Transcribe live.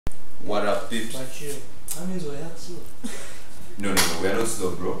What up, peeps? But you, that means we are slow. No, we are not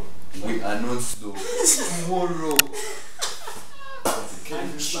slow, bro. We are not slow. Tomorrow. Okay.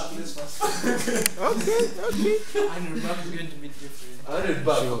 And your back is going to be different. 100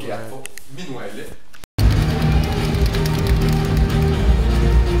 back, okay. Meanwhile,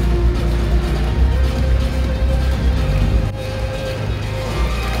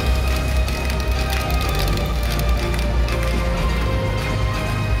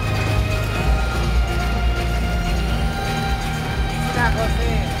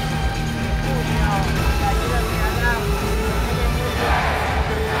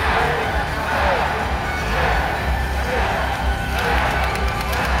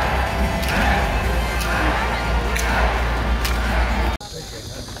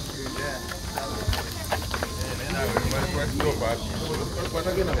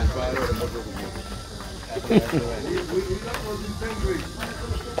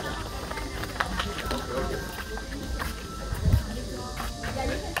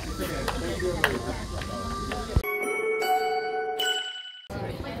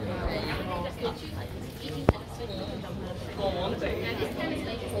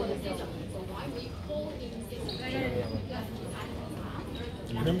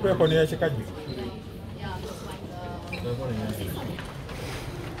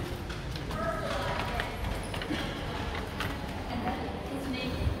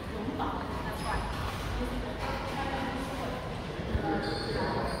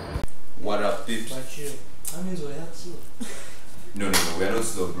 what up, peeps? But you, that means we are slow. No, we are not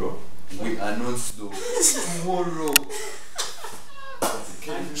slow, bro. We are not slow. Tomorrow.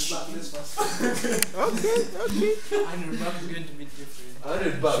 Okay. And your back is going to be different.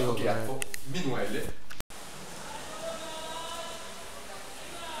 100 back, okay. Meanwhile,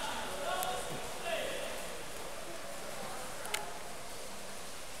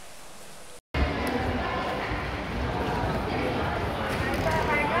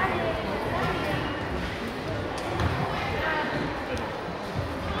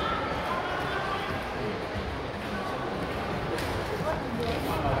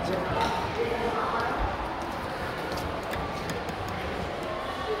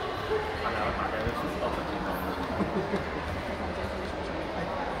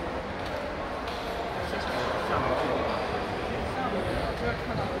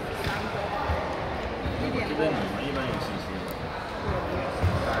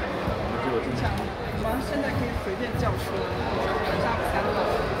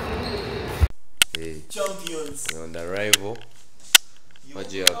 hey, champions. we're on the arrival. What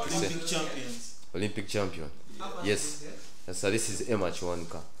do you have to say? Olympic champions. Olympic champion. Yes. So this is Emmanuel,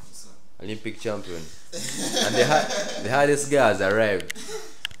 Kiwanuka, Olympic champion. And the hardest guy has arrived.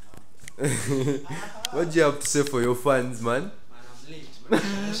 What do you have to say for your fans, man? Man, I'm late, man.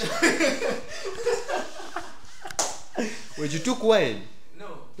 Wait, you took wine? No,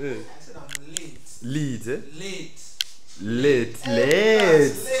 Yeah. I said I'm late. Late, eh? Late.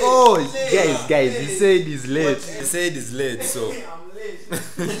 Late. Oh, late. guys, he said he's late. He said he's late, so. I'm late.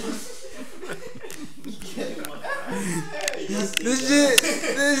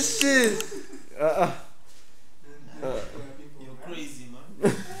 This shit. You're crazy,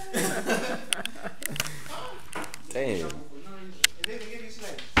 man. Damn.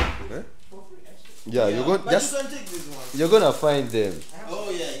 Huh? Yeah, But you can take this one. you're gonna find them. Oh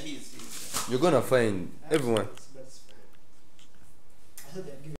yeah, he's. You're gonna find everyone.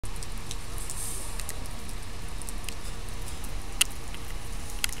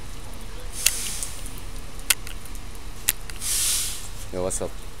 Yo, what's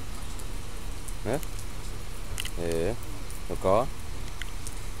up? Huh? Yeah. Okay.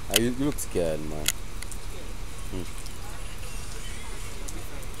 You look scared, man.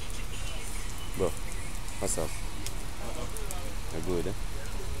 Bro, what's up? You're good, eh?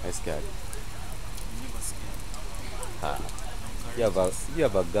 I'm scared. Ha. You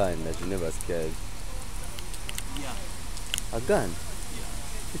have a gun that you never scared. Yeah. A gun? Yeah.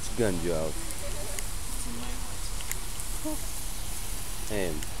 Which gun do you have? It's in my heart.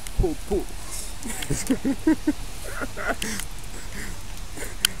 Poo.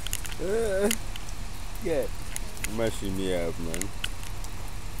 Yeah. Mashing me up, man.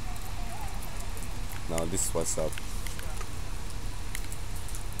 Now this is what's up.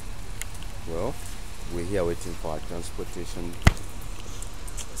 Well, we're here waiting for our transportation.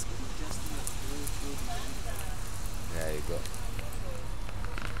 There you go.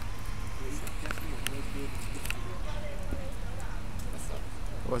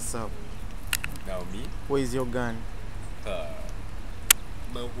 What's up? Now me? Where is your gun?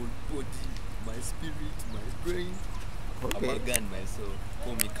 My whole body, my spirit, my brain. Okay. I'm a gun myself.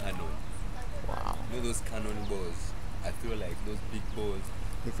 call me Cannon. Wow. You know those cannon balls? I feel like those big balls.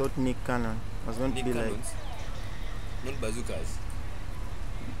 They thought Nick Cannon was going Nick to be cannons? Not bazookas.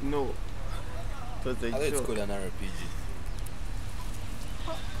 like. No. It was a I thought it's joke. called an RPG.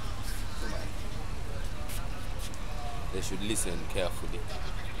 They should listen carefully.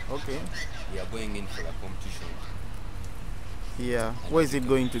 Okay. We are going in for a competition. Yeah. Where is it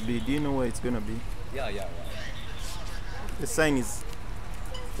going to be? Do you know where it's going to be? Yeah. The sign is.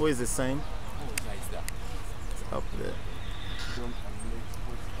 Where is the sign? Oh, nice that. It's up there.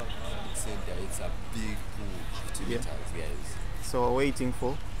 It's a big pool, 50 Yeah. meters, guys. So we're waiting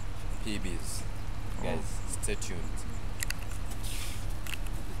for. PBs. Guys, stay tuned.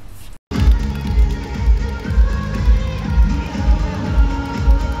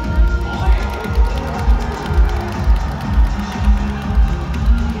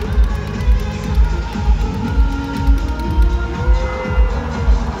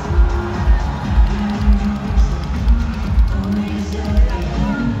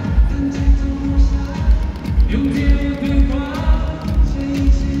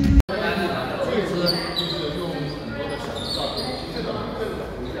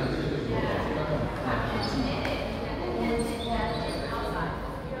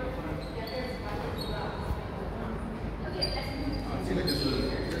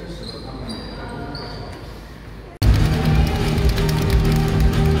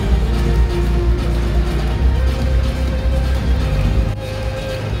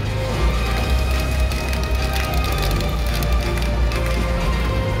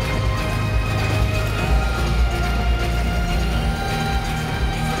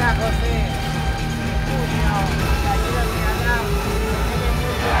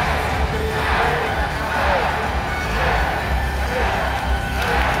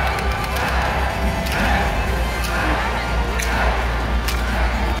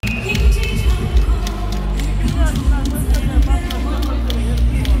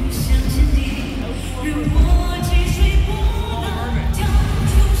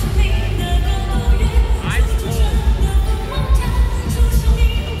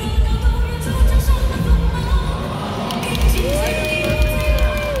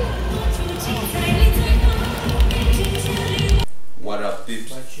 What up,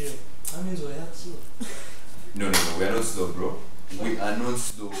 peeps? No, we are not slow, bro. We are not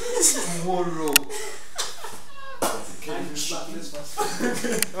slow. Tomorrow. Okay. And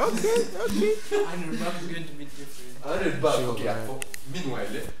your back is going to be different. 100 bucks. Okay, meanwhile,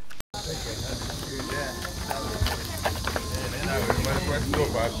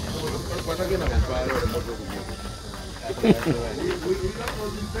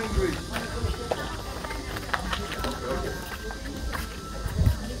 We